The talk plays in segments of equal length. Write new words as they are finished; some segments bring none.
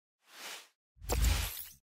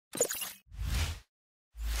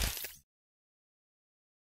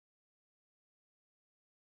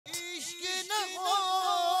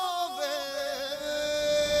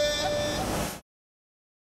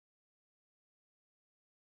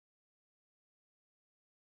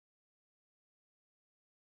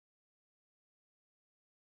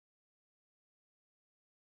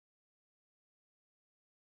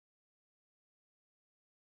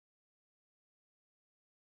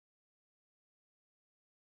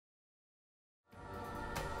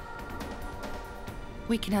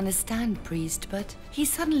We can understand, priest, but he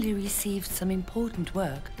suddenly received some important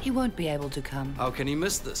work. He won't be able to come. How can he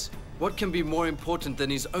miss this? What can be more important than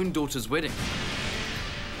his own daughter's wedding?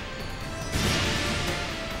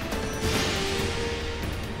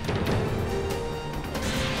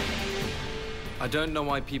 I don't know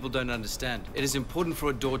why people don't understand. It is important for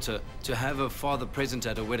a daughter to have her father present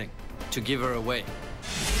at her wedding, to give her away.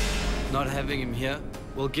 Not having him here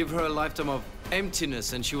will give her a lifetime of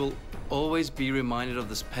emptiness, and she will always be reminded of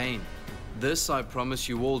this pain. This I promise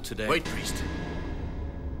you all today. Wait, priest.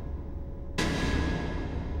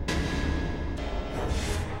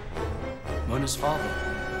 Mona's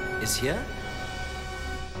father is here?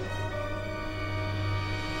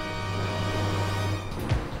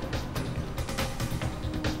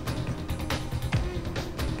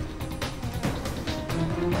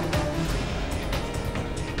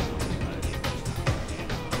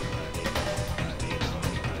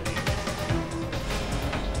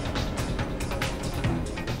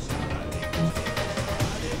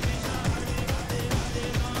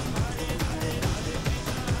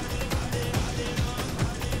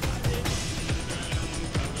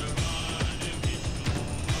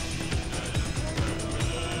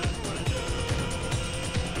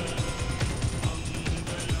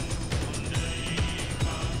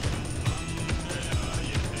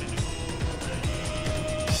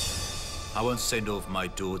 I won't send off my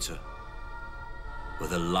daughter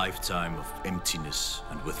with a lifetime of emptiness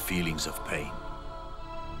and with feelings of pain.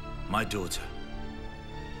 My daughter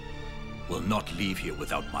will not leave here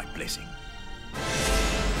without my blessing.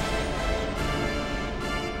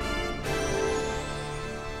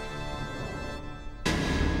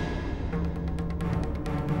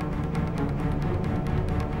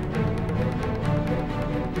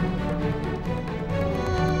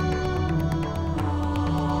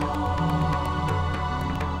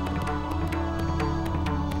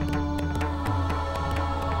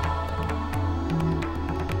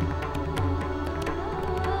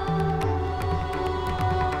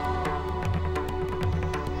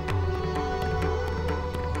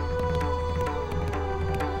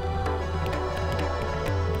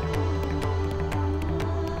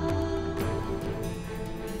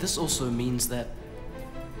 This also means that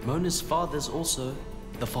Mona's father is also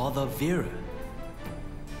the father of Vera.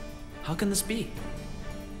 How can this be?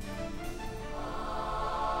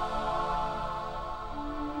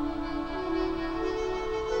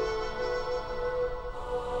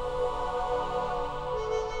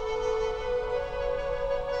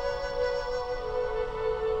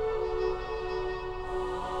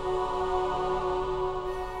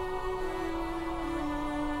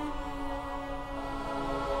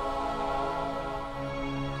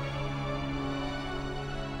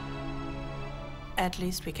 At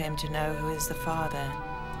least we came to know who is the father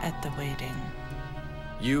at the wedding.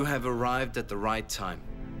 You have arrived at the right time.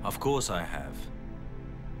 Of course I have.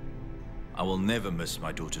 I will never miss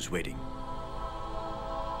my daughter's wedding.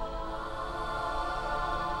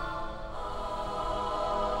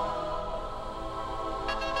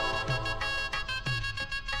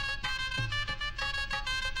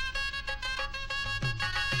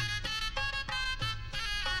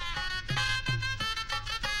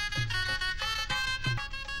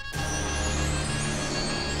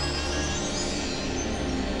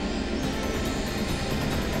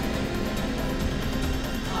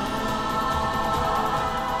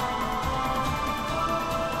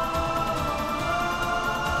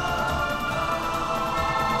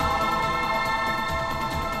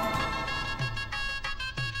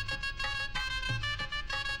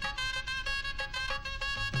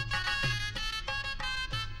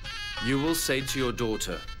 You will say to your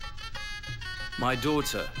daughter, "My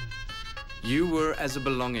daughter, you were as a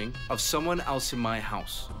belonging of someone else in my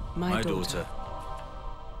house." My daughter,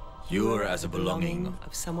 you were as a belonging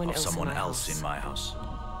of someone else in my house.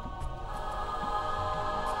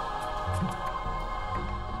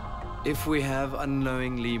 If we have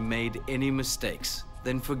unknowingly made any mistakes,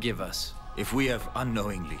 then forgive us. If we have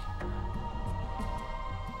unknowingly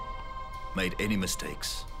made any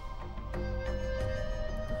mistakes,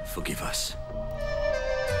 forgive us.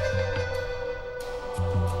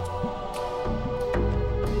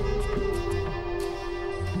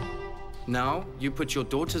 Now, you put your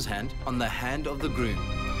daughter's hand on the hand of the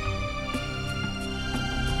groom.